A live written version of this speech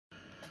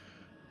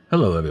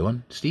Hello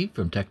everyone, Steve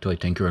from Tech Toy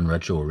Tinker and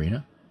Retro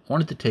Arena. I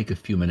wanted to take a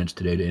few minutes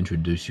today to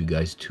introduce you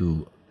guys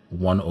to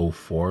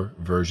 1.0.4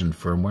 version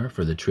firmware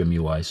for the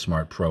TrimUI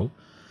Smart Pro.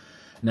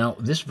 Now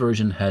this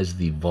version has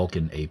the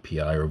Vulkan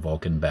API or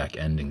Vulkan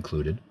backend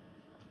included,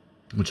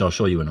 which I'll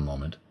show you in a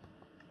moment.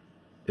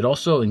 It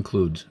also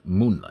includes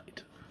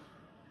Moonlight,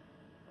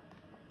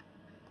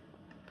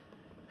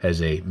 has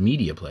a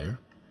media player,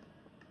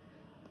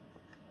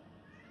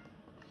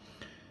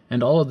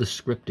 and all of the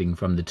scripting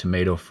from the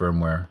Tomato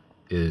firmware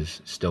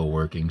is still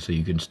working, so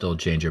you can still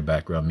change your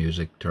background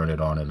music, turn it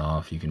on and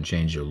off. You can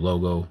change your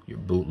logo, your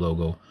boot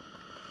logo,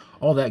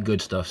 all that good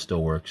stuff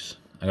still works.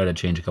 I gotta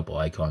change a couple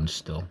icons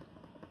still,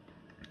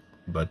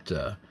 but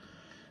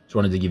just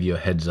wanted to give you a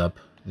heads up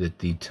that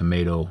the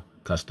Tomato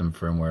custom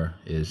firmware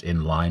is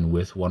in line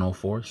with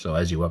 1.0.4. So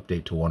as you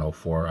update to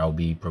 1.0.4, I'll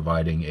be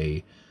providing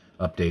a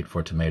update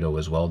for Tomato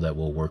as well that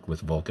will work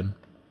with Vulkan.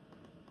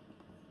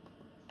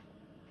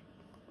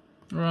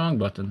 Wrong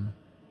button.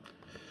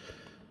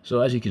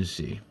 So as you can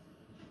see,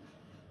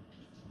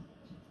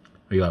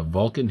 we got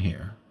Vulkan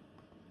here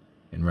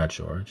in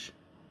RetroArch,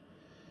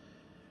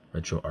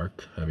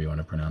 however you want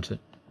to pronounce it.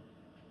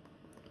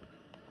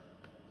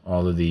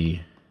 All of the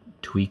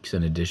tweaks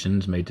and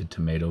additions made to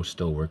Tomato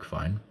still work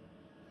fine.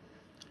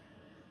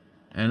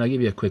 And I'll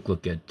give you a quick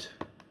look at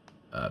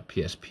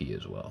PSP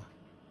as well.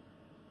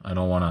 I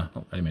don't want to,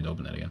 I didn't mean to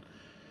open that again.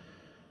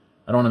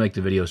 I don't want to make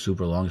the video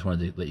super long, just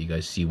wanted to let you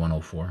guys see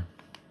 1.0.4.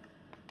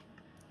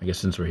 I guess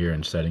since we're here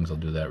in settings, I'll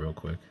do that real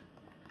quick.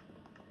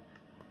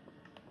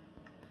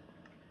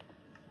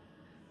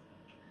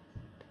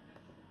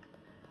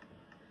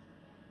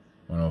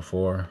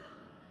 .1.0.4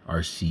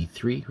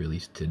 RC3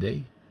 released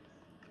today.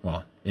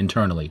 Well,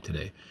 internally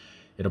today.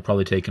 It'll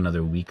probably take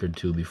another week or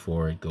two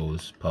before it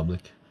goes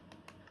public.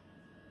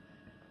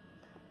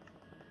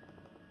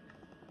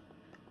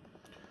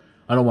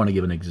 I don't want to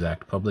give an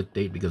exact public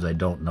date because I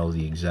don't know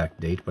the exact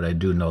date, but I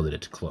do know that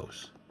it's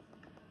close.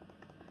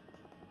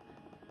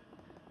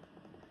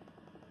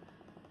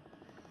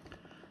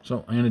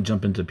 So I'm going to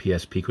jump into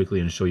PSP quickly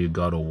and show you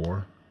God of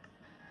War.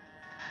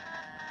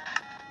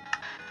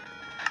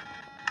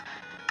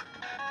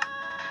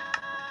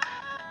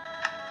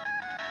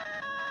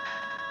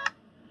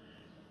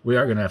 We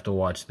are going to have to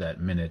watch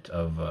that minute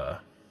of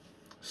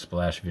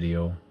splash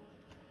video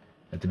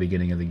at the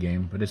beginning of the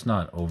game, but it's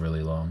not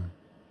overly long.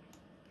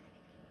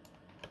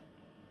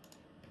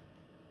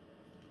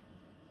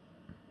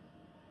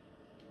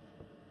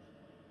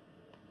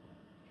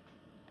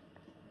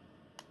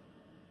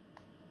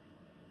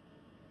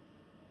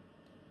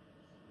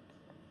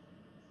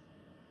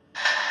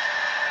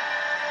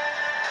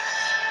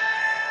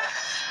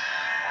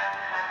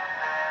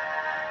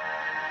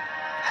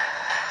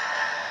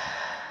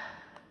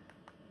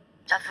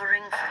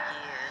 Suffering for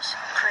years,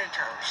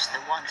 Kratos, the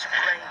once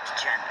great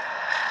general,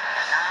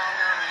 now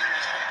known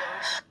as the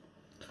Ghost.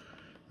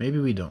 Maybe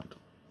we don't.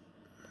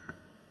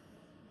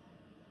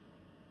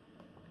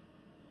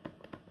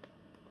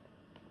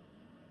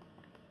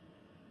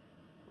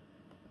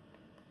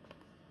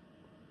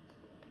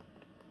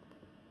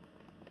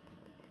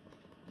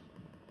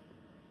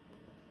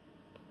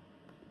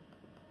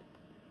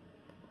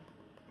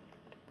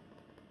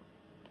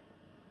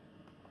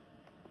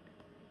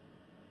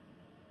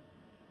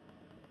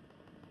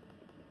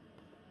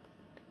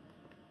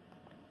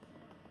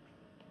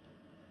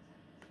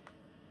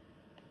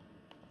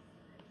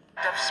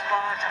 Of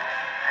Sparta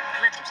and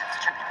pledged himself to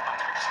champion the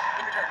Artemis.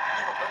 In return,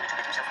 he hoped only to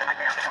rid himself of the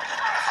nightmare of the knowledge of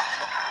the fast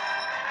law.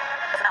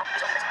 But for now,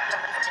 his only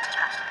belief for since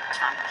past has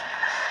found him.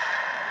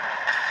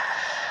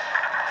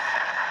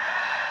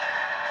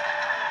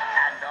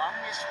 And on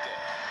this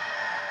day,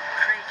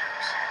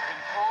 Kratos had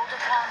been called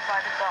upon by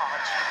the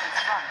gods to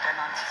confront an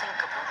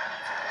unthinkable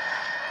evil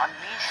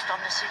unleashed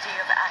on the city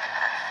of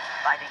Attica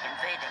by the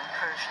invading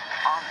Persian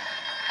army.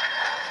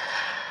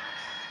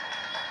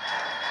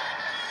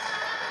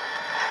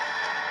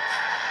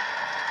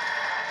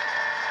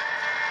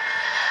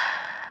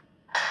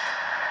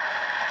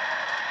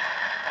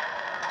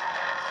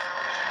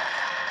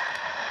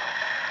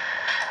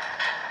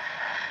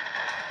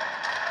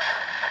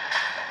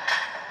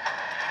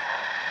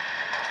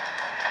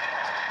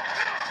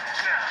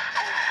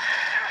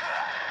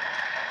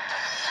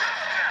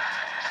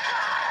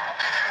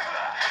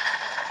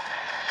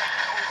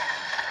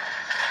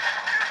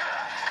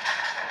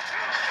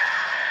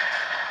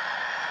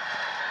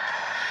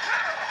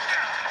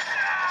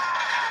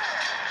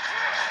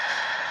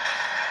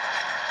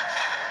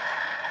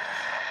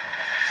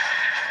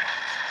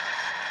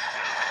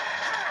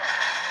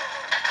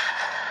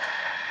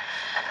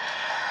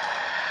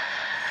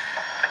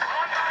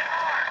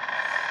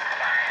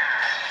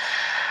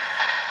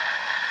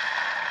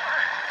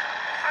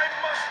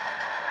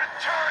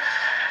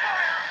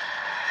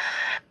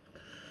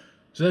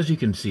 So as you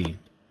can see,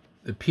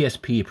 the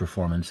PSP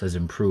performance has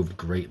improved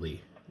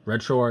greatly.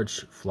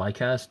 RetroArch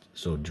Flycast,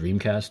 so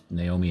Dreamcast,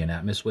 Naomi, and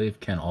Atmoswave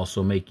can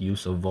also make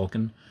use of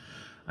Vulkan.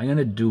 I'm going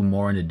to do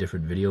more in a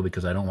different video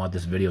because I don't want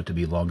this video to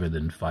be longer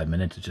than 5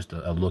 minutes. It's just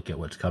a look at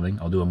what's coming.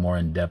 I'll do a more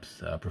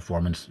in-depth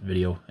performance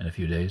video in a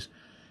few days.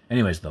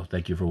 Anyways, though,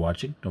 thank you for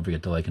watching. Don't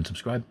forget to like and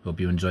subscribe. Hope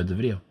you enjoyed the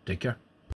video. Take care.